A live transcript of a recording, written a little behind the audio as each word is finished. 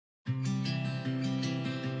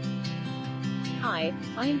Hi,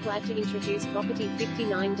 I am glad to introduce property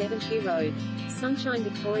 59 Devonshire Road, Sunshine,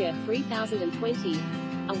 Victoria 3020,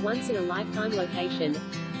 a once-in-a-lifetime location.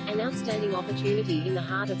 An outstanding opportunity in the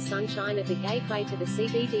heart of Sunshine at the gateway to the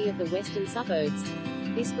CBD of the western suburbs.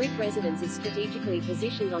 This brick residence is strategically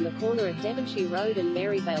positioned on the corner of Devonshire Road and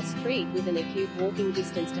Maryvale Street with an acute walking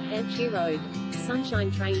distance to Hampshire Road, Sunshine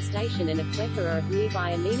train station and a plethora of nearby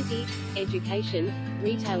amenities, education,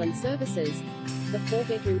 retail and services. The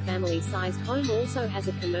 4-bedroom family-sized home also has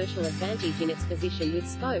a commercial advantage in its position with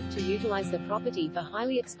scope to utilize the property for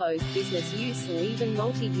highly exposed business use or even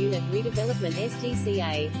multi-unit redevelopment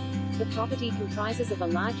STCA. The property comprises of a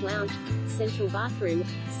large lounge, central bathroom,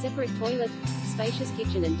 separate toilet, spacious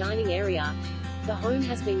kitchen and dining area. The home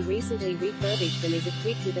has been recently refurbished and is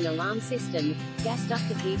equipped with an alarm system, gas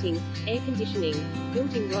ducted heating, air conditioning,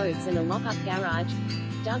 built-in robes and a lock-up garage.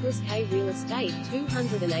 Douglas K Real Estate,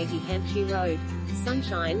 280 Hampshire Road,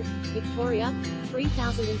 Sunshine, Victoria,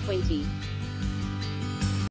 3020.